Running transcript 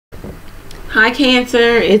Hi Cancer,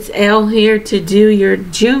 it's Elle here to do your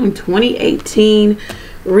June 2018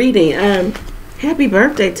 reading. Happy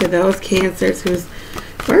birthday to those Cancers whose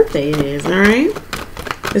birthday it is, alright?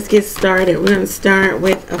 Let's get started. We're going to start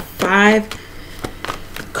with a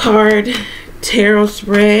 5-card tarot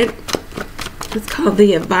spread. It's called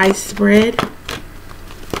the advice spread.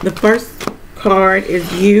 The first card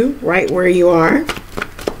is you, right where you are.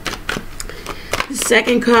 The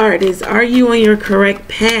second card is, are you on your correct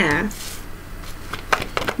path?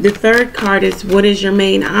 The third card is, what is your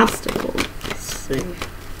main obstacle? Let's see.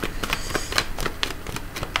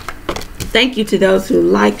 Thank you to those who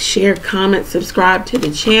like, share, comment, subscribe to the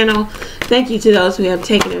channel. Thank you to those who have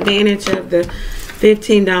taken advantage of the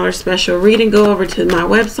 $15 special reading. Go over to my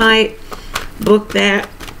website, book that.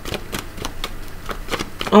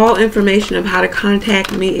 All information of how to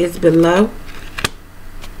contact me is below.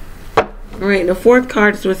 All right, the fourth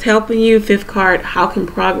card is what's helping you. Fifth card, how can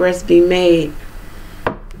progress be made?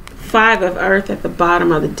 5 of Earth at the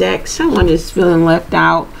bottom of the deck. Someone is feeling left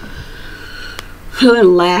out,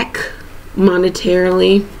 feeling lack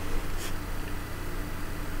monetarily,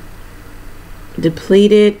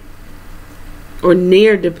 depleted, or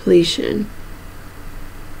near depletion,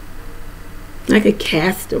 like a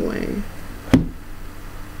castaway.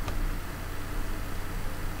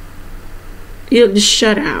 You'll just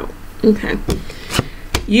shut out. Okay.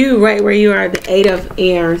 You, right where you are, the 8 of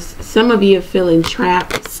Airs. Some of you are feeling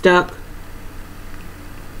trapped, stuck.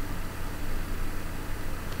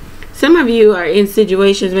 Some of you are in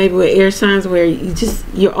situations maybe with air signs where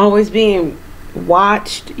you're always being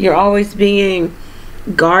watched. You're always being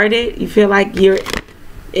guarded. You feel like you're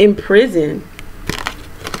in prison.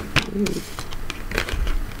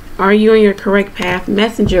 Are you on your correct path?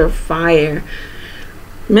 Messenger of Fire.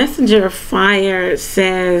 Messenger of Fire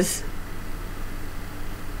says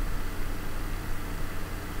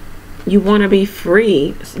you want to be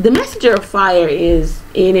free. The Messenger of Fire is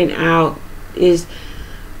in and out, is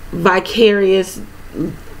vicarious,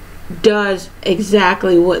 does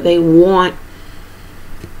exactly what they want.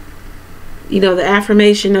 You know, the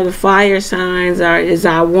affirmation of the fire signs is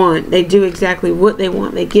I want. They do exactly what they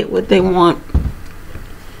want. They get what they want.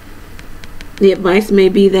 The advice may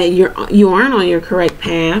be that you aren't on your correct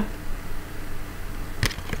path,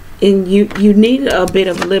 and you need a bit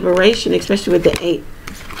of liberation, especially with the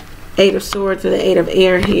 8 of Swords or the 8 of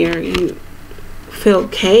Air here. You feel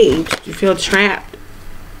caged. You feel trapped.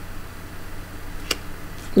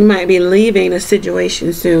 You might be leaving a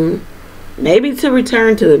situation soon. Maybe to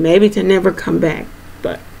return to it. Maybe to never come back.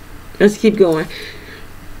 But let's keep going.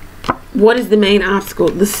 What is the main obstacle?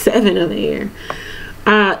 The 7 of Air.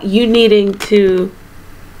 You needing to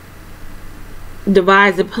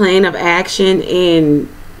devise a plan of action in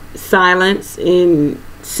silence, in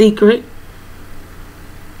secret.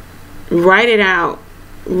 Write it out.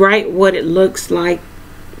 Write what it looks like.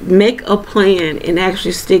 Make a plan and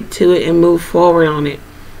actually stick to it and move forward on it.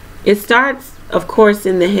 It starts, of course,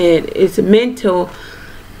 in the head. It's mental,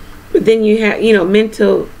 but then you have,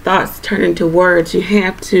 mental thoughts turn into words. You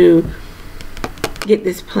have to get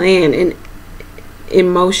this plan in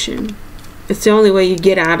motion. It's the only way you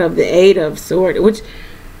get out of the 8 of Swords, which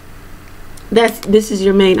this is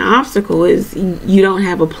your main obstacle, is you don't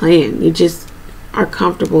have a plan. You just are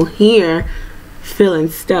comfortable here, feeling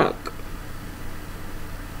stuck,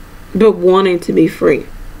 but wanting to be free,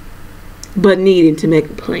 but needing to make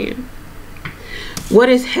a plan. What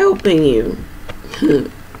is helping you?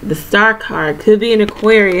 The Star card could be an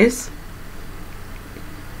Aquarius.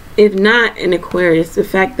 If not an Aquarius, the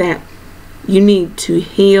fact that you need to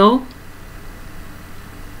heal,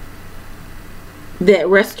 that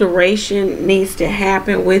restoration needs to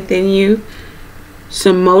happen within you,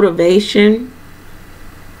 some motivation.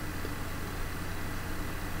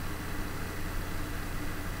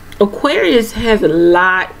 Aquarius has a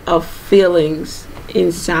lot of feelings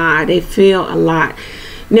inside. They feel a lot.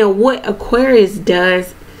 Now, what Aquarius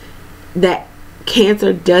does that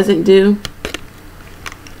Cancer doesn't do,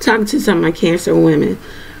 talking to some of my Cancer women,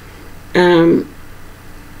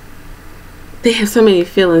 they have so many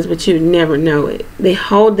feelings, but you never know it. They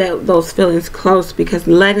hold those feelings close because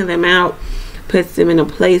letting them out puts them in a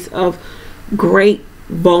place of great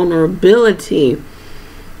vulnerability.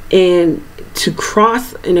 And to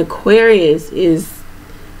cross an Aquarius is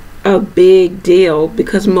a big deal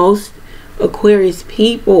because most Aquarius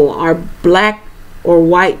people are black or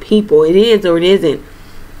white people. It is or it isn't.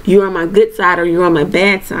 You're on my good side or you're on my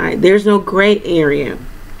bad side. There's no gray area.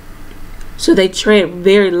 So they tread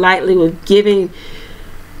very lightly with giving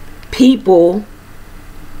people,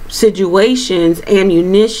 situations,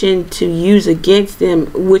 ammunition to use against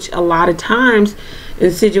them, which a lot of times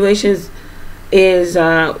in situations is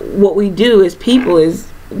what we do as people is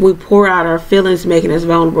we pour out our feelings, making us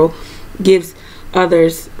vulnerable, gives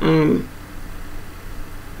others,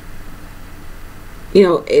 you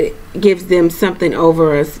know, it gives them something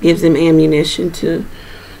over us, gives them ammunition to.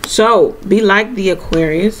 So be like the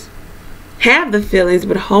Aquarius, have the feelings,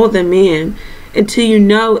 but hold them in until you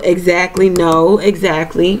know exactly.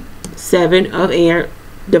 Seven of air,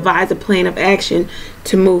 devise a plan of action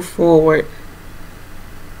to move forward.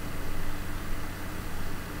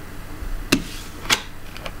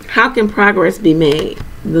 How can progress be made?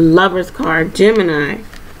 The Lover's card, Gemini.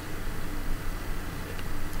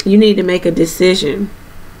 You need to make a decision.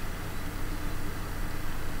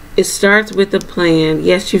 It starts with a plan.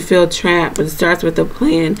 Yes, you feel trapped, but it starts with a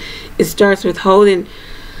plan. It starts with holding,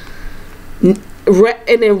 and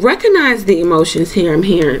then recognize the emotions here. I'm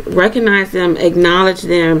hearing. Recognize them, acknowledge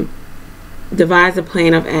them, devise a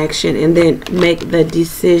plan of action, and then make the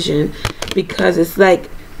decision. Because it's like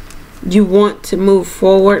you want to move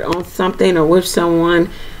forward on something or with someone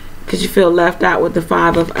because you feel left out with the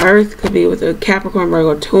Five of Earth. Could be with a Capricorn,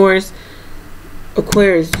 Virgo, Taurus,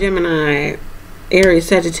 Aquarius, Gemini, Aries,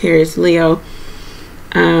 Sagittarius, Leo.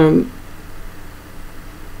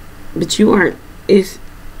 But you aren't, it's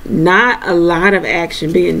not a lot of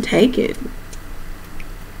action being taken.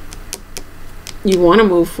 You want to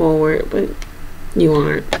move forward, but you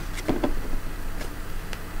aren't.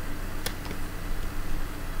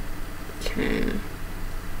 Okay.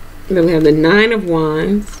 Then we have the Nine of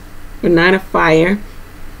Wands, or Nine of Fire.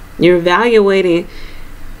 You're evaluating,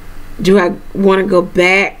 do I want to go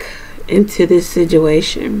back into this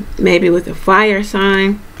situation? Maybe with a fire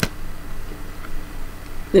sign,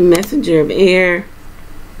 the Messenger of Air.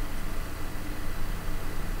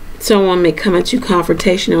 Someone may come at you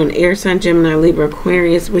confrontational, an air sign, Gemini, Libra,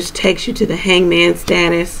 Aquarius, which takes you to the Hangman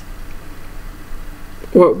status.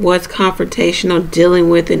 Or it was confrontational, dealing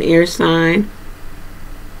with an air sign.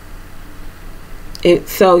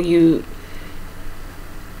 So you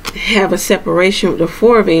have a separation with the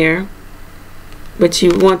Four of Air, but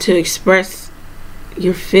you want to express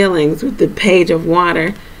your feelings with the Page of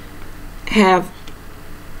Water. Have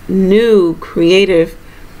new creative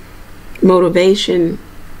motivation,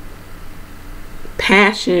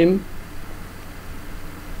 passion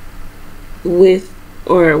with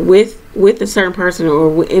a certain person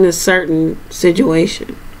or in a certain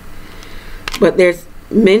situation. But there's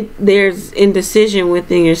indecision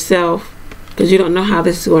within yourself because you don't know how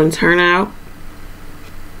this is going to turn out.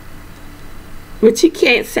 But you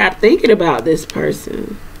can't stop thinking about this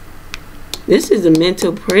person. This is a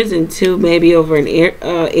mental prison too, maybe over an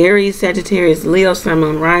Aries, Sagittarius, Leo, Sun,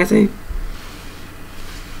 Moon, Rising.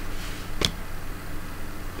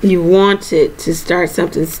 You wanted to start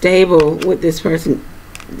something stable with this person.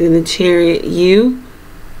 Then the Chariot, you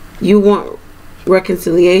want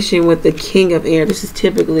reconciliation with the King of Air. This is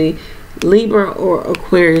typically Libra or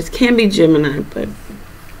Aquarius. Can be Gemini, but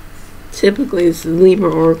typically it's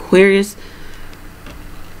Libra or Aquarius.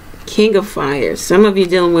 King of Fire. Some of you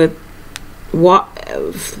dealing with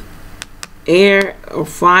air or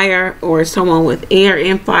fire, or someone with air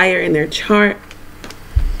and fire in their chart.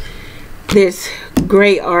 There's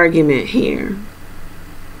great argument here.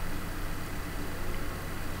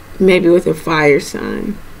 Maybe with a fire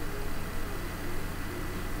sign.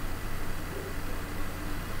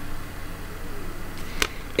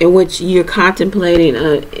 In which you're contemplating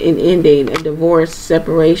an ending, a divorce,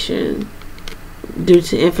 separation due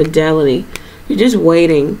to infidelity. You're just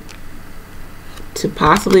waiting to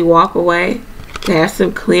possibly walk away, to have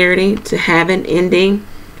some clarity, to have an ending,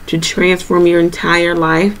 to transform your entire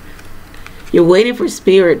life. You're waiting for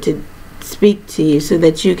Spirit to speak to you so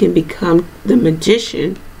that you can become the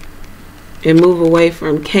magician and move away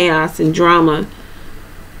from chaos and drama.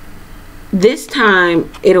 This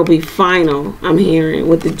time it'll be final, I'm hearing,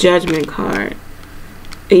 with the Judgment card.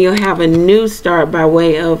 And you'll have a new start by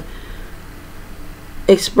way of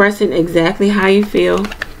expressing exactly how you feel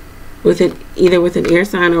with it, either with an air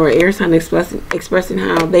sign or an air sign expressing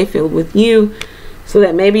how they feel with you, so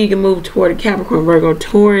that maybe you can move toward a Capricorn, Virgo,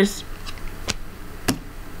 Taurus,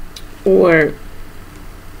 or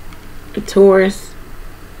a Taurus,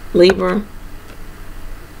 Libra,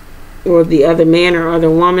 or the other man or other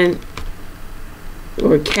woman,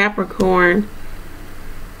 or Capricorn,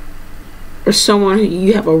 or someone who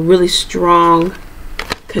you have a really strong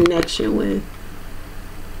connection with.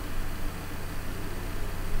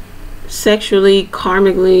 Sexually,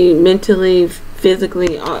 karmically, mentally,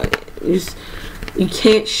 physically, you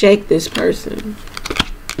can't shake this person.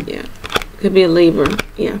 Yeah. Could be a Libra.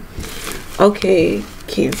 Yeah. Okay,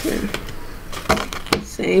 Cancer.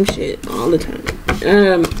 Same shit all the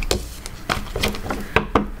time.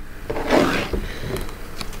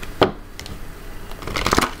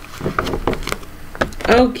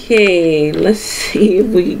 Okay, let's see if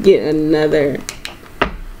we can get another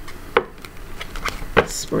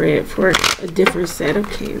spread for a different set of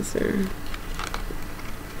Cancer.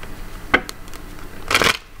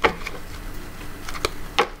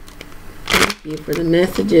 Thank you for the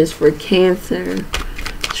messages for Cancer.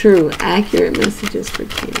 True, accurate messages for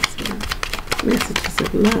Cancer. Messages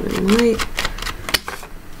of love and light.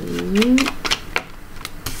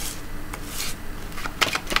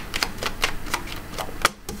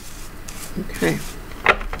 Okay.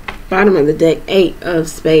 Bottom of the deck, 8 of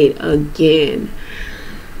Spades again.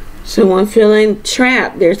 Someone feeling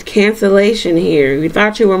trapped. There's cancellation here. You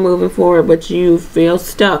thought you were moving forward, but you feel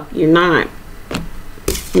stuck. You're not.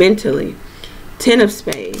 Mentally. 10 of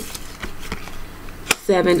Spades.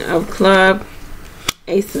 7 of Club.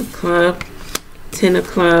 Ace of Club. 10 of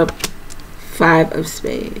Club. 5 of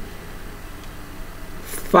Spades.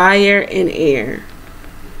 Fire and air.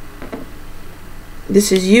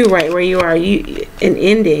 This is you right where you are. You an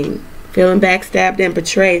ending. Feeling backstabbed and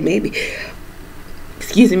betrayed. Maybe.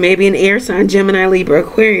 Excuse me. Maybe an air sign. Gemini, Libra,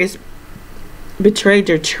 Aquarius. Betrayed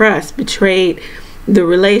your trust. Betrayed the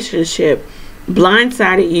relationship.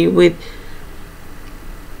 Blindsided you with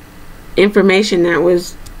information that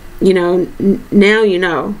was, you know, now you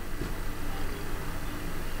know.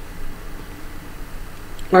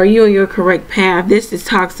 Are you on your correct path? This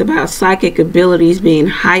talks about psychic abilities being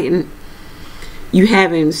heightened. You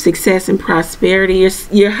having success and prosperity.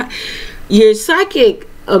 Your psychic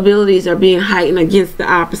abilities are being heightened against the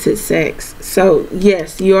opposite sex. So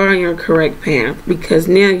yes, you are on your correct path, because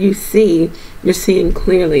now you're seeing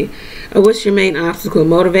clearly. What's your main obstacle?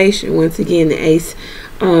 Motivation. Once again, the Ace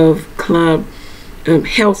of Club.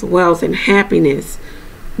 Health, wealth, and happiness.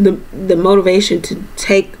 The motivation to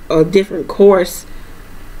take a different course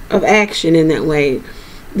of action in that way.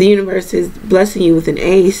 The universe is blessing you with an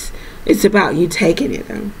ace. It's about you taking it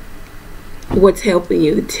though. What's helping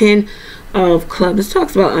you? The 10 of Clubs. This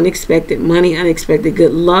talks about unexpected money, unexpected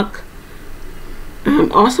good luck.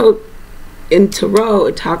 Also in Tarot,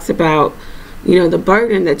 it talks about, you know, the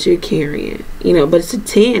burden that you're carrying, you know, but it's a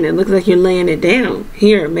 10. It looks like you're laying it down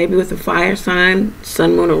here, maybe with a fire sign,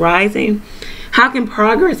 sun, moon, or rising. How can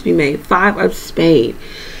progress be made? 5 of Spades.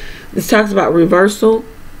 This talks about reversal.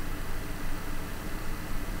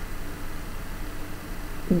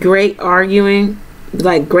 Great arguing,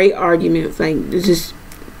 like great arguments, like it's just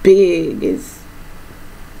big. It's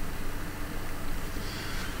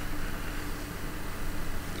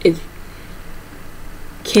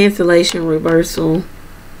cancellation, reversal.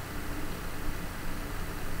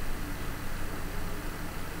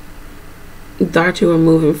 You thought you were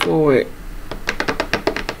moving forward,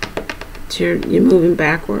 but you're moving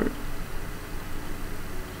backward.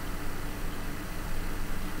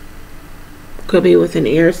 Could be with an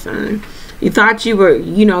air sign. You thought you were,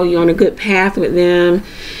 you know, you're on a good path with them,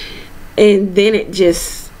 and then it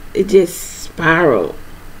just spiraled.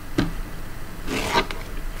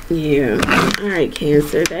 Yeah. All right,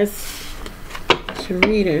 Cancer. That's your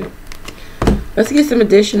reader. Let's get some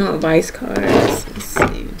additional advice cards. Let's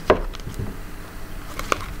see.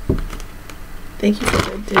 Thank you for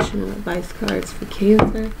the additional advice cards for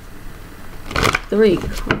Cancer. 3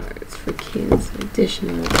 cards for Cancer.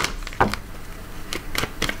 Additional advice.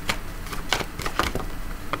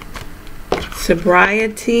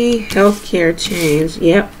 Sobriety, healthcare change.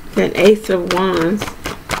 Yep, that Ace of Wands.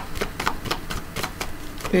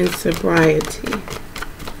 And sobriety.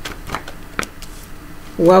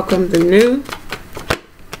 Welcome the new.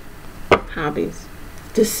 Hobbies.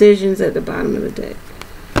 Decisions at the bottom of the deck.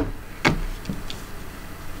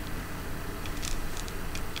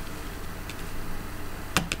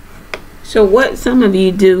 So what some of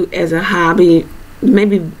you do as a hobby,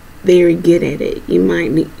 maybe very good at it. You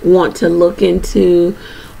might want to look into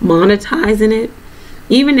monetizing it,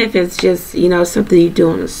 even if it's just, you know, something you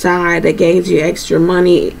do on the side that gains you extra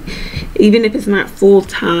money. Even if it's not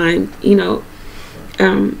full-time, you know,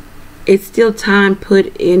 it's still time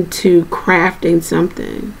put into crafting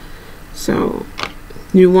something. So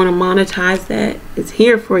you want to monetize that, it's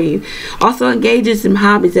here for you. Also engage in some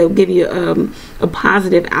hobbies that will give you a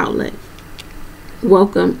positive outlet.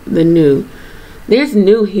 Welcome the new. There's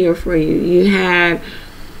new here for you. You have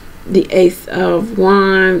the Ace of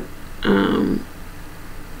Wands, the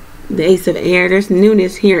Ace of Air. There's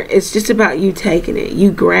newness here. It's just about you taking it,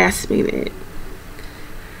 you grasping it.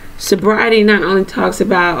 Sobriety not only talks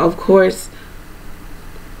about, of course,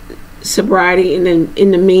 sobriety in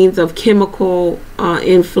the means of chemical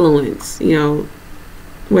influence, you know,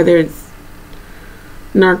 whether it's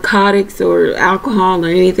narcotics or alcohol or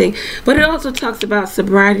anything, but it also talks about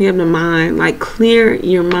sobriety of the mind, like clear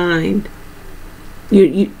your mind,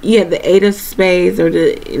 You have the 8 of spades, or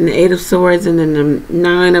the 8 of swords, and then the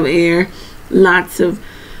 9 of air. Lots of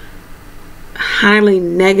highly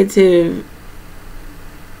negative,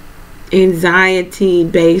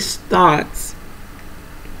 anxiety-based thoughts.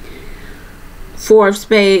 4 of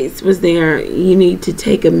spades was there. You need to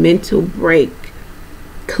take a mental break,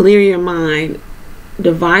 clear your mind,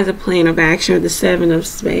 devise a plan of action. Or the 7 of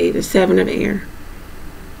spades, the 7 of air.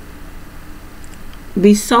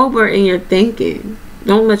 Be sober in your thinking.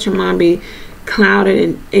 Don't let your mind be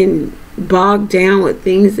clouded and bogged down with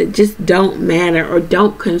things that just don't matter or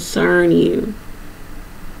don't concern you.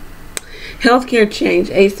 Healthcare change,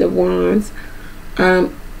 Ace of Wands.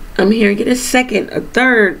 I'm here to get a second, a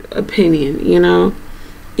third opinion, you know,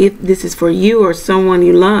 if this is for you or someone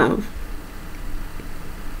you love.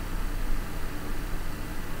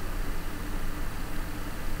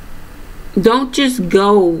 Don't just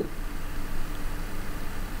go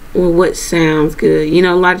with what sounds good. You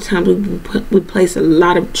know, a lot of times we place a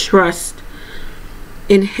lot of trust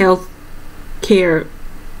in health care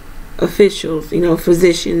officials, you know,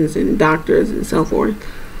 physicians and doctors and so forth,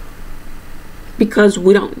 because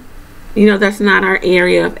we don't, you know, that's not our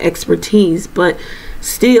area of expertise. But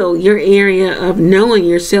still, your area of knowing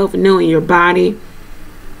yourself, knowing your body,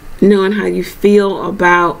 knowing how you feel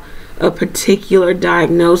about a particular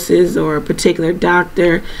diagnosis or a particular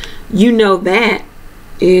doctor, you know that,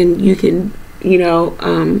 and you can, you know,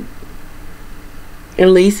 at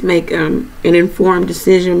least make an informed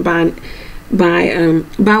decision by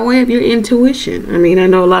way of your intuition. I mean, I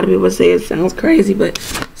know a lot of people say it sounds crazy, but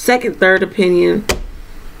second, third opinion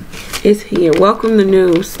is here. Welcome the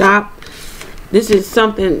new. Stop. This is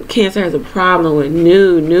something Cancer has a problem with.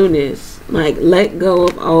 Newness. Like, let go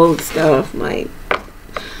of old stuff. Like,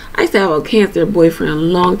 I used to have a Cancer boyfriend a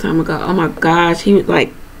long time ago. Oh my gosh, he would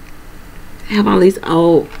like have all these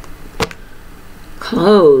old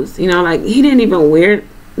clothes, you know, like he didn't even wear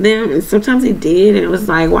them, and sometimes he did, and it was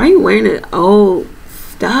like, why are you wearing that old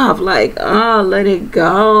stuff? Like, oh, let it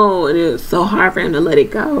go. And it was so hard for him to let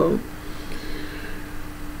it go.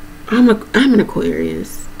 I'm an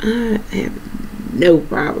Aquarius. I have no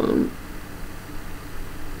problem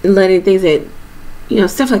letting things that, you know,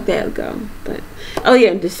 stuff like that go. But oh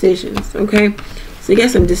yeah, decisions. Okay, so you got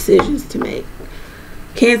some decisions to make.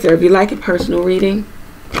 Cancer, if you like a personal reading,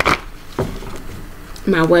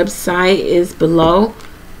 my website is below.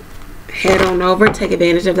 Head on over, take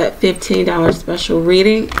advantage of that $15 special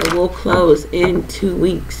reading. It will close in 2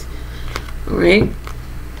 weeks. Alright,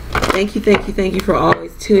 thank you for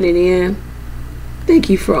always tuning in. Thank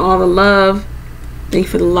you for all the love. Thank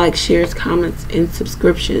you for the likes, shares, comments, and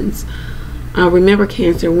subscriptions. Remember,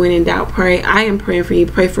 Cancer, when in doubt, pray. I am praying for you.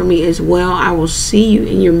 Pray for me as well. I will see you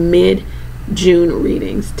in your mid-June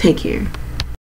readings. Take care.